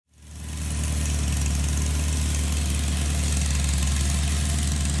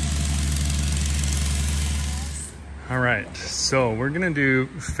All right, so we're gonna do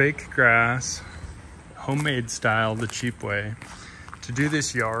fake grass, homemade style, the cheap way. To do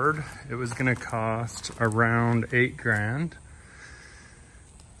this yard, it was gonna cost around 8 grand,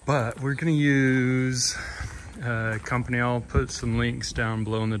 but we're gonna use a company. I'll put some links down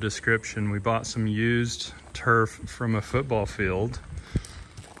below in the description. We bought some used turf from a football field.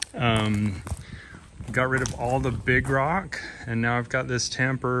 Got rid of all the big rock, and now I've got this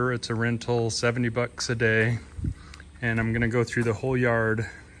tamper. It's a rental, 70 bucks a day. And I'm gonna go through the whole yard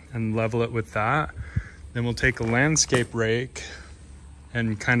and level it with that. Then we'll take a landscape rake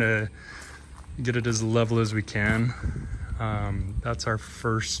and kind of get it as level as we can. That's our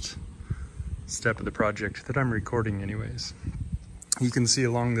first step of the project that I'm recording anyways. You can see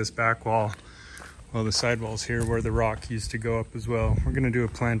along this back wall, well, the sidewalls here where the rock used to go up as well. We're gonna do a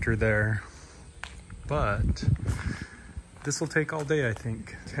planter there, but this will take all day, I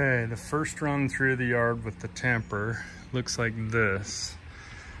think. Okay, the first run through the yard with the tamper looks like this.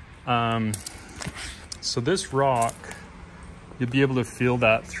 So this rock, you'll be able to feel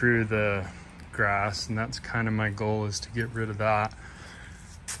that through the grass, and that's kind of my goal, is to get rid of that.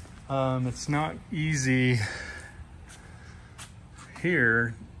 It's not easy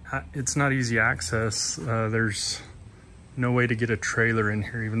here. It's not easy access. There's no way to get a trailer in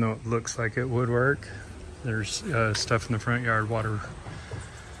here, even though it looks like it would work. There's stuff in the front yard, water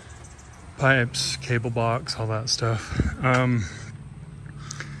pipes, cable box, all that stuff.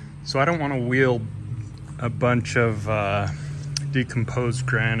 So I don't want to wheel a bunch of decomposed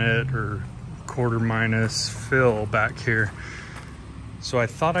granite or quarter minus fill back here. So I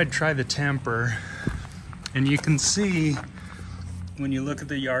thought I'd try the tamper. And you can see, when you look at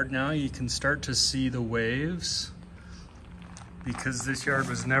the yard now, you can start to see the waves, because this yard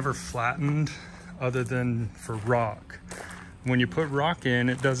was never flattened other than for rock. When you put rock in,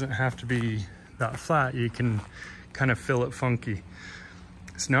 it doesn't have to be that flat. You can kind of fill it funky.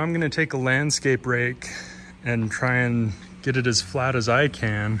 So now I'm gonna take a landscape rake and try and get it as flat as I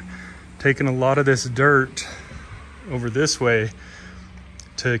can, taking a lot of this dirt over this way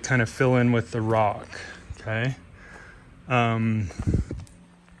to kind of fill in with the rock, okay? The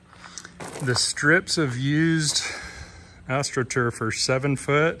strips of used astroturf are 7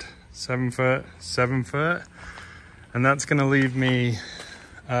 foot, 7 foot, 7 foot, and that's gonna leave me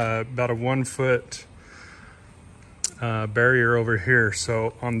about a 1 foot barrier over here.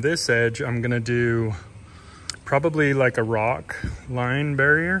 So on this edge, I'm gonna do probably like a rock line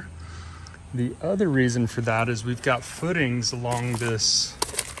barrier. The other reason for that is we've got footings along this,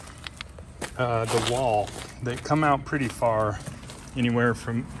 the wall, that come out pretty far, anywhere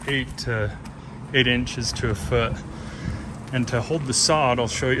from 8 inches to a foot. And to hold the sod, I'll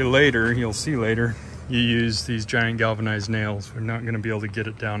show you later, you'll see later, you use these giant galvanized nails. We're not gonna be able to get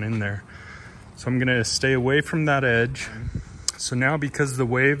it down in there. So I'm gonna stay away from that edge. So now, because the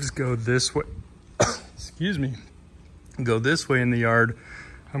waves go this way, excuse me, go this way in the yard,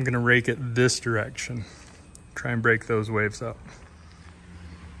 I'm gonna rake it this direction. Try and break those waves up.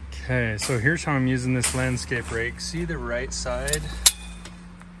 Okay, so here's how I'm using this landscape rake. See the right side?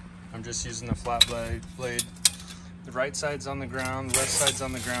 I'm just using the flat blade. The right side's on the ground, the left side's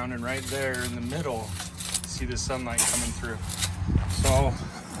on the ground, and right there in the middle, see the sunlight coming through. So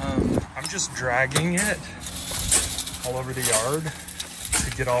I'm just dragging it all over the yard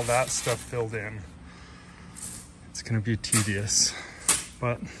to get all that stuff filled in. It's gonna be tedious,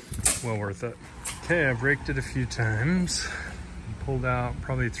 but well worth it. Okay, I've raked it a few times. Pulled out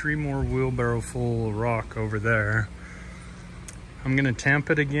probably 3 more wheelbarrow full of rock over there. I'm gonna tamp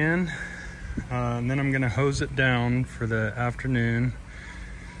it again. And then I'm gonna hose it down for the afternoon.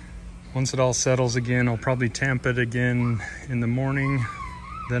 Once it all settles again, I'll probably tamp it again in the morning.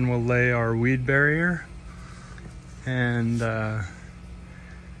 Then we'll lay our weed barrier and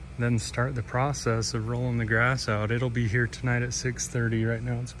then start the process of rolling the grass out. It'll be here tonight at 6:30. Right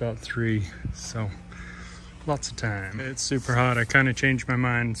now it's about 3, so lots of time. It's super hot. I kind of changed my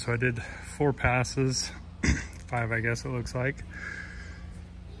mind, so I did 4 passes, 5 I guess it looks like.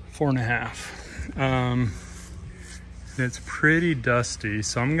 4.5. It's pretty dusty,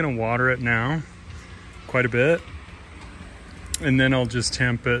 so I'm gonna water it now quite a bit, and then I'll just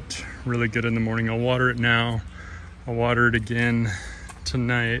tamp it really good in the morning. I'll water it now. I'll water it again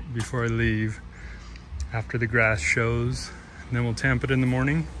tonight before I leave, after the grass shows, and then we'll tamp it in the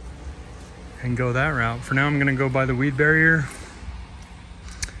morning and go that route. For now, I'm gonna go by the weed barrier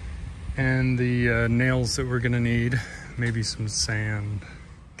and the nails that we're gonna need, maybe some sand.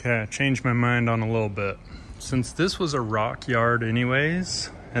 Okay, I changed my mind on a little bit. Since this was a rock yard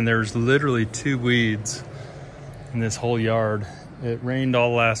anyways, and there's literally 2 weeds in this whole yard, it rained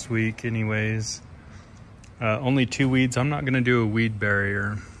all last week anyways, Only 2 weeds. I'm not gonna do a weed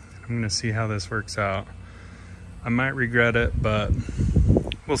barrier. I'm gonna see how this works out. I might regret it, but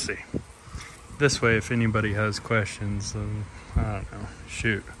we'll see. This way, if anybody has questions, I don't know,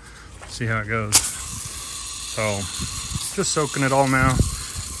 shoot, see how it goes. So, just soaking it all now.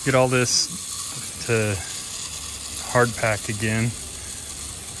 Get all this to hard pack again.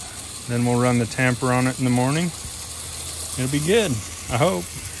 Then we'll run the tamper on it in the morning. It'll be good, I hope.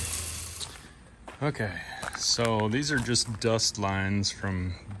 Okay, so these are just dust lines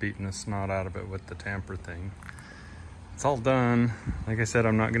from beating the snot out of it with the tamper thing. It's all done. Like I said,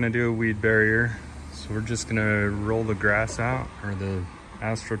 I'm not gonna do a weed barrier. So we're just gonna roll the grass out, or the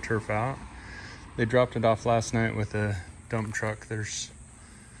astroturf out. They dropped it off last night with a dump truck. There's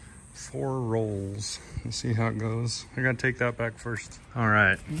 4 rolls. Let's see how it goes. I gotta take that back first. All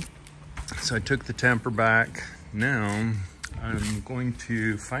right, so I took the tamper back. Now I'm going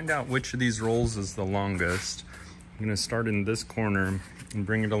to find out which of these rolls is the longest. I'm gonna start in this corner and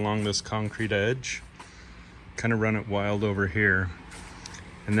bring it along this concrete edge. Kind of run it wild over here.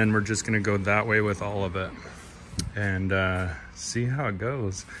 And then we're just gonna go that way with all of it and see how it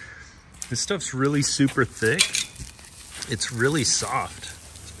goes. This stuff's really super thick. It's really soft.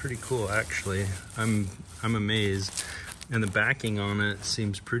 It's pretty cool, actually. I'm amazed. And the backing on it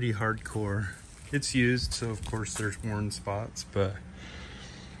seems pretty hardcore. It's used, so of course there's worn spots, but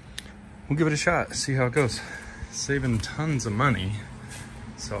we'll give it a shot, see how it goes. Saving tons of money.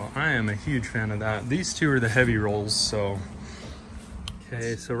 So I am a huge fan of that. These 2 are the heavy rolls, so.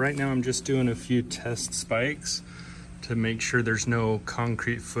 Okay, so right now I'm just doing a few test spikes to make sure there's no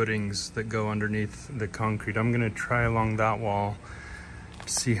concrete footings that go underneath the concrete. I'm gonna try along that wall,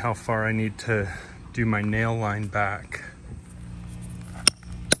 see how far I need to do my nail line back.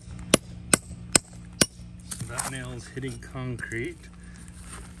 So that nail's hitting concrete.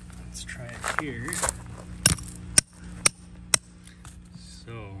 Let's try it here.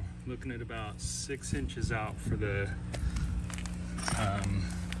 So, looking at about 6 inches out for the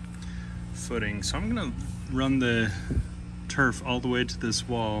footing. So I'm gonna run the turf all the way to this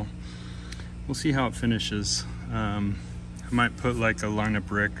wall. We'll see how it finishes. I might put like a line of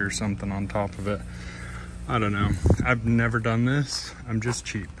brick or something on top of it. I don't know. I've never done this. I'm just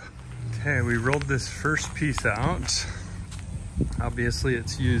cheap. Okay, we rolled this first piece out. Obviously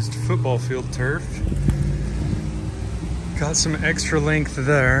it's used football field turf. Got some extra length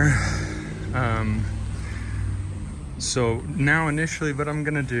there. So now initially what I'm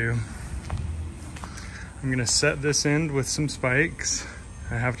gonna do, I'm gonna set this end with some spikes.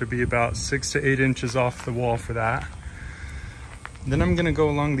 I have to be about 6 to 8 inches off the wall for that. Then I'm gonna go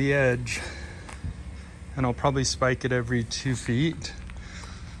along the edge and I'll probably spike it every 2 feet.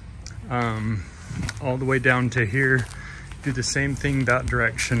 All the way down to here. Do the same thing that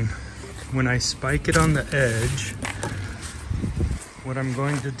direction. When I spike it on the edge, what I'm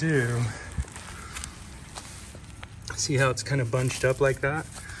going to do, see how it's kind of bunched up like that?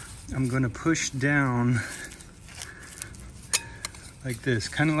 I'm going to push down like this,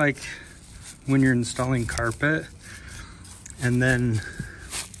 kind of like when you're installing carpet, and then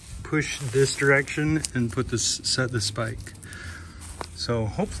push this direction and set the spike. So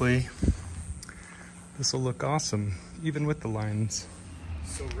hopefully this will look awesome, even with the lines.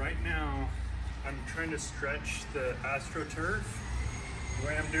 So right now, I'm trying to stretch the astroturf. The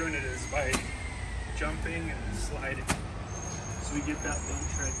way I'm doing it is by jumping and sliding. So we get that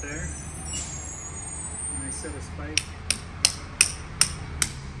bunch right there. And I set a spike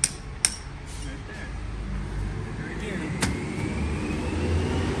right there. Right here.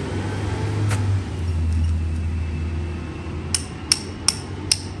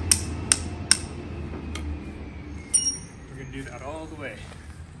 We're gonna do that all the way.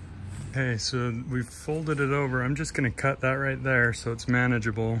 Okay, so we've folded it over. I'm just gonna cut that right there so it's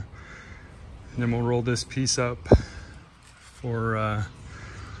manageable. And then we'll roll this piece up for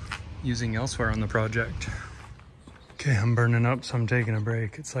using elsewhere on the project. Okay, I'm burning up, so I'm taking a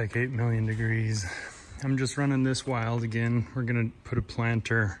break. It's like 8 million degrees. I'm just running this wild again. We're gonna put a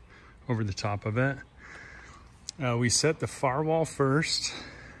planter over the top of it. We set the far wall first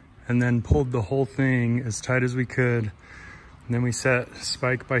and then pulled the whole thing as tight as we could. And then we set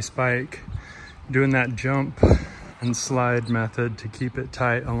spike by spike, doing that jump and slide method to keep it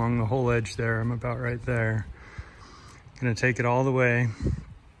tight along the whole edge there. I'm about right there. Gonna take it all the way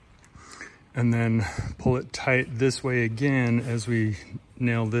and then pull it tight this way again as we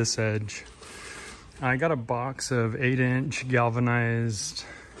nail this edge. I got a box of 8-inch galvanized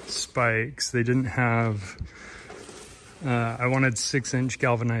spikes. They didn't have, I wanted 6-inch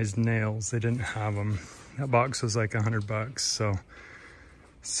galvanized nails. They didn't have them. That box was like $100, so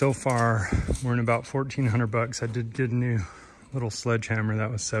So far, we're in about 1,400 bucks. I did get a new little sledgehammer that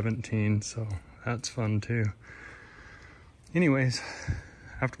was 17, so that's fun too. Anyways,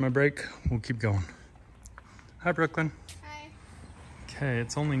 after my break, we'll keep going. Hi, Brooklyn. Hi. Okay,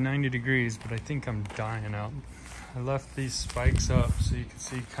 it's only 90 degrees, but I think I'm dying out. I left these spikes up so you can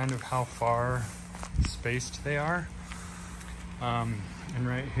see kind of how far spaced they are. And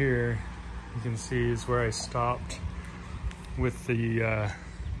right here, you can see is where I stopped with the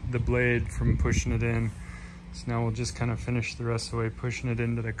blade from pushing it in. So now we'll just kind of finish the rest of the way pushing it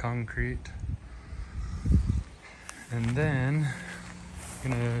into the concrete. And then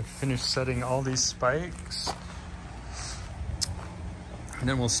I'm gonna finish setting all these spikes. And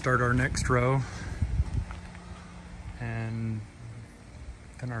then we'll start our next row. And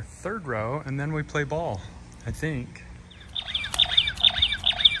then our third row, and then we play ball, I think.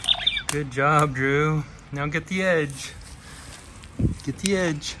 Good job, Drew. Now get the edge. Get the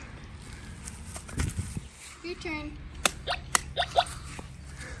edge. Your turn.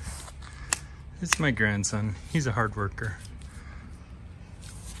 It's my grandson. He's a hard worker.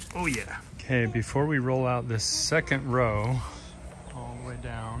 Oh yeah. Okay, before we roll out this second row, all the way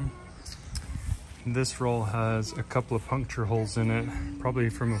down, this roll has a couple of puncture holes in it, probably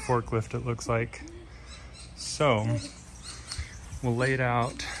from a forklift it looks like. So, we'll lay it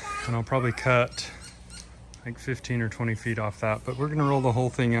out, and I'll probably cut like 15 or 20 feet off that, but we're gonna roll the whole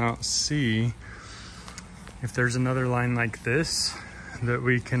thing out, see if there's another line like this that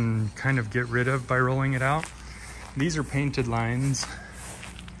we can kind of get rid of by rolling it out. These are painted lines,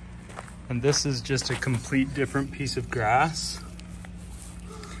 and this is just a complete different piece of grass.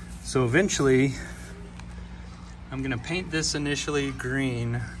 So eventually, I'm gonna paint this initially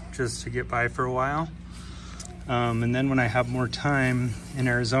green just to get by for a while. And then when I have more time in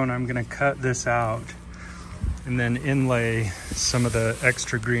Arizona, I'm gonna cut this out and then inlay some of the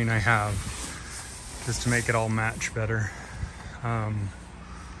extra green I have just to make it all match better. That'll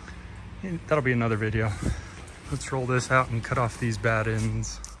be another video. Let's roll this out and cut off these bad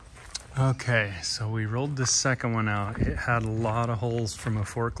ends. Okay, so we rolled the second one out. It had a lot of holes from a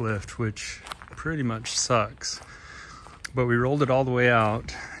forklift, which pretty much sucks. But we rolled it all the way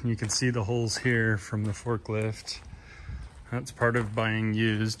out, and you can see the holes here from the forklift. That's part of buying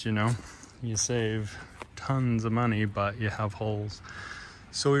used, you know. You save tons of money, but you have holes.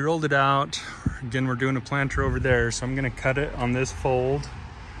 So we rolled it out. Again, we're doing a planter over there, so I'm gonna cut it on this fold,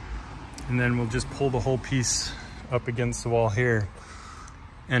 and then we'll just pull the whole piece up against the wall here.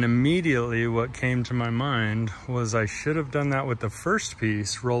 And immediately what came to my mind was I should have done that with the first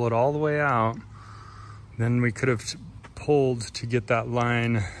piece, roll it all the way out. Then we could have pulled to get that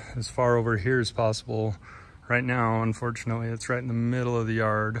line as far over here as possible. Right now, unfortunately, it's right in the middle of the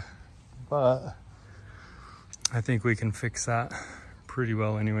yard, but I think we can fix that pretty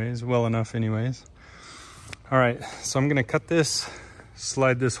well anyways, well enough anyways. All right, so I'm gonna cut this,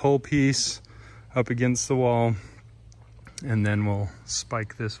 slide this whole piece up against the wall, and then we'll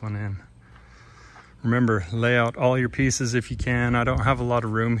spike this one in. Remember, lay out all your pieces if you can. I don't have a lot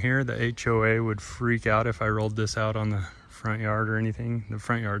of room here. The HOA would freak out if I rolled this out on the front yard or anything. The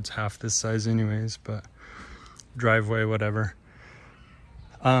front yard's half this size anyways, but driveway, whatever.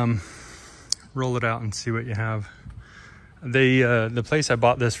 Roll it out and see what you have. The place I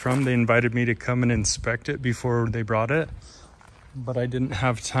bought this from, they invited me to come and inspect it before they brought it, but I didn't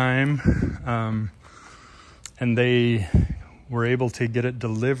have time. And they were able to get it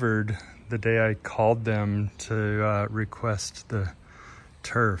delivered the day I called them to request the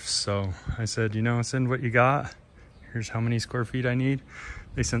turf. So I said, you know, send what you got. Here's how many square feet I need.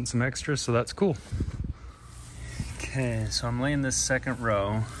 They sent some extra, so that's cool. Okay, so I'm laying this second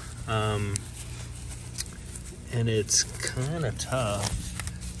row. And it's kind of tough.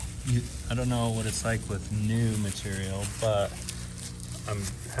 I don't know what it's like with new material, but I'm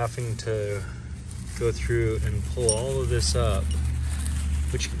having to go through and pull all of this up,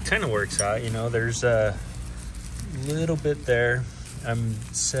 which kind of works out, you know. There's a little bit there. I'm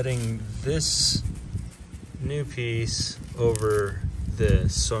setting this new piece over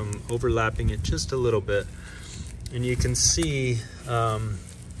this, so I'm overlapping it just a little bit, and you can see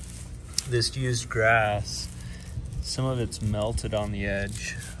this used grass, some of it's melted on the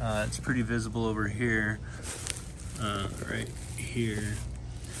edge. It's pretty visible over here, right here.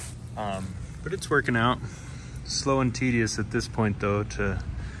 But it's working out. Slow and tedious at this point though to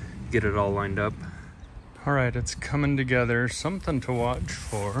get it all lined up. All right, it's coming together. Something to watch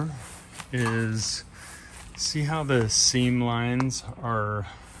for is, see how the seam lines are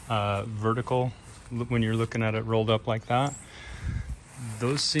vertical when you're looking at it rolled up like that?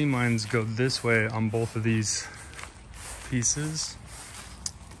 Those seam lines go this way on both of these pieces.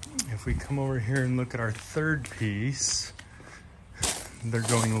 if we come over here and look at our third piece, they're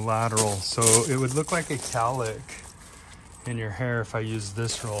going lateral. So it would look like a cowlick in your hair if I use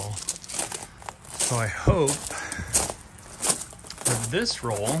this roll. So I hope that this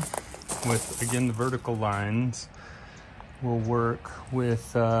roll, with again the vertical lines, will work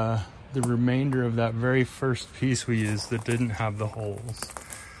with the remainder of that very first piece we used that didn't have the holes.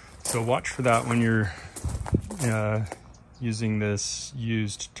 So watch for that when you're using this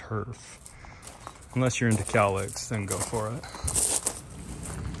used turf. Unless you're into cowlicks, then go for it.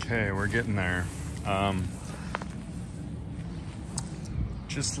 Okay, we're getting there.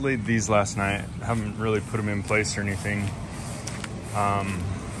 Just laid these last night. Haven't really put them in place or anything.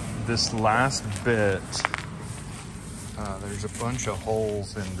 This last bit, there's a bunch of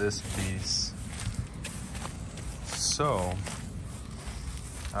holes in this piece. So,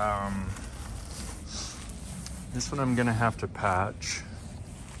 this one I'm gonna have to patch,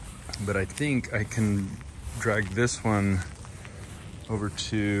 but I think I can drag this one over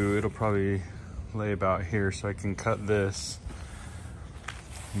to, it'll probably lay about here, so I can cut this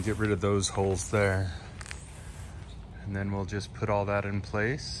and get rid of those holes there. And then we'll just put all that in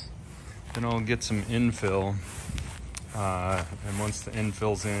place. Then I'll get some infill. And once the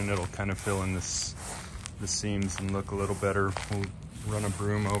infill's in, it'll kind of fill in the seams and look a little better. We'll run a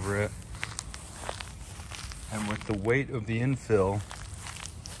broom over it. And with the weight of the infill,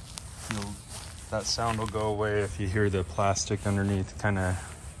 that sound will go away if you hear the plastic underneath kind of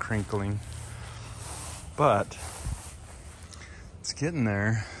crinkling. But it's getting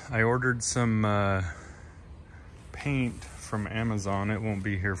there. I ordered some paint from Amazon. It won't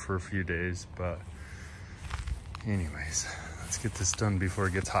be here for a few days, but anyways, let's get this done before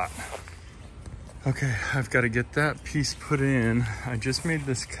it gets hot. Okay, I've got to get that piece put in. I just made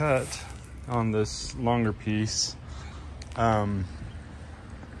this cut on this longer piece.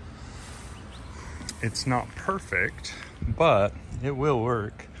 It's not perfect, but it will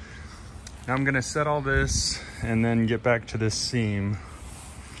work. Now I'm gonna set all this and then get back to this seam.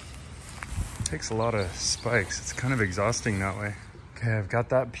 It takes a lot of spikes. It's kind of exhausting that way. Okay, I've got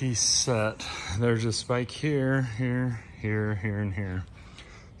that piece set. There's a spike here, here, here, here, and here.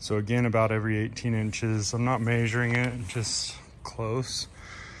 So again, about every 18 inches. I'm not measuring it, just close.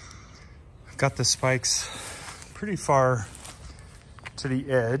 I've got the spikes pretty far to the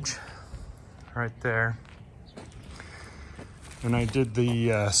edge, right there. And I did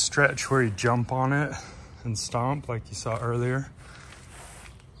the stretch where you jump on it and stomp like you saw earlier.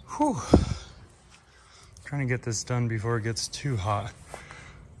 Whew. Trying to get this done before it gets too hot.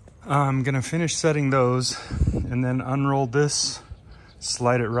 I'm gonna finish setting those and then unroll this,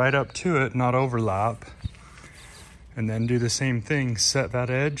 slide it right up to it, not overlap, and then do the same thing, set that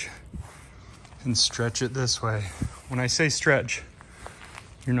edge and stretch it this way. When I say stretch,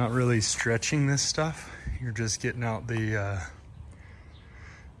 you're not really stretching this stuff, you're just getting out the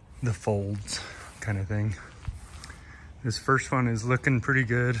folds kind of thing. This first one is looking pretty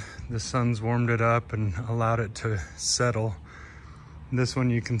good. The sun's warmed it up and allowed it to settle. This one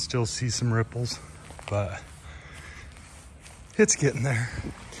you can still see some ripples, but it's getting there.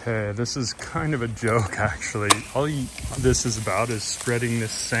 Okay, this is kind of a joke actually. All this is about is spreading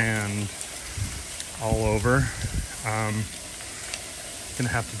this sand all over. Gonna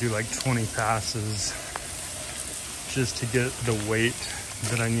have to do like 20 passes just to get the weight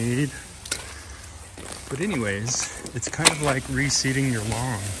that I need. But anyways, it's kind of like reseeding your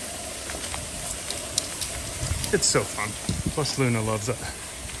lawn. It's so fun. Plus Luna loves it.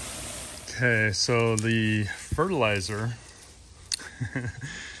 Okay, so the fertilizer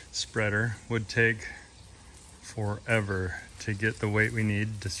spreader would take forever to get the weight we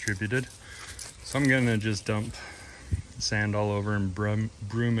need distributed. So I'm gonna just dump sand all over and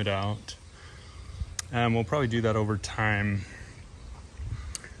broom it out. And we'll probably do that over time,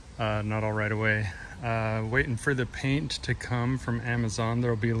 not all right away. Waiting for the paint to come from Amazon.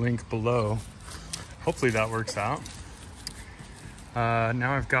 There'll be a link below. Hopefully that works out.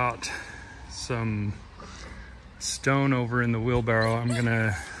 Now I've got some stone over in the wheelbarrow. I'm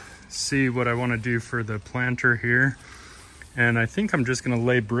gonna see what I want to do for the planter here. And I think I'm just gonna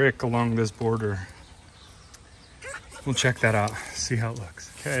lay brick along this border. We'll check that out, see how it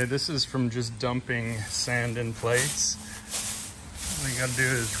looks. Okay, this is from just dumping sand in place. All you gotta do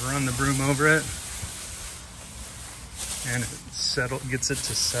is run the broom over it, and it gets it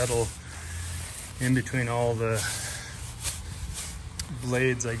to settle in between all the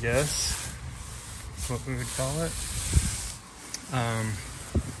blades, I guess. That's what we would call it.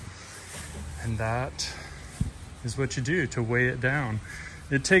 And that is what you do to weigh it down.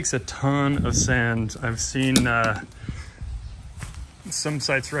 It takes a ton of sand. I've seen Some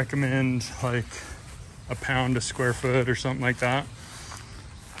sites recommend like £1 a square foot or something like that.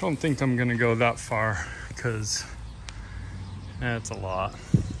 I don't think I'm gonna go that far because that's a lot.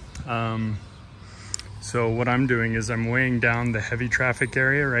 So what I'm doing is I'm weighing down the heavy traffic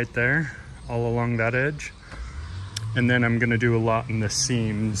area right there, all along that edge. And then I'm gonna do a lot in the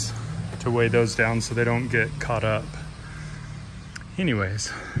seams to weigh those down so they don't get caught up.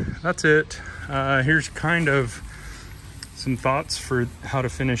 Anyways, that's it. Here's kind of some thoughts for how to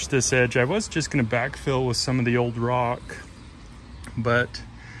finish this edge. I was just gonna backfill with some of the old rock, but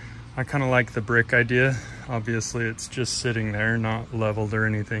I kind of like the brick idea. Obviously it's just sitting there, not leveled or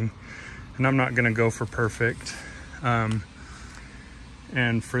anything. And I'm not gonna go for perfect. And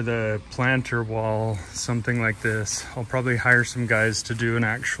for the planter wall, something like this, I'll probably hire some guys to do an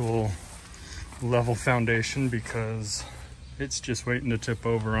actual level foundation because it's just waiting to tip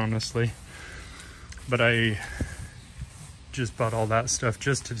over, honestly. But I just bought all that stuff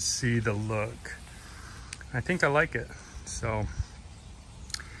just to see the look. I think I like it. So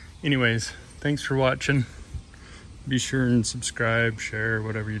anyways, thanks for watching. Be sure and subscribe, share,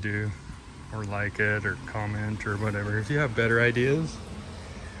 whatever you do, or like it or comment or whatever. If you have better ideas,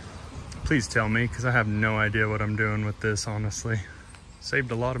 please tell me, because I have no idea what I'm doing with this, honestly.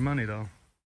 Saved a lot of money though.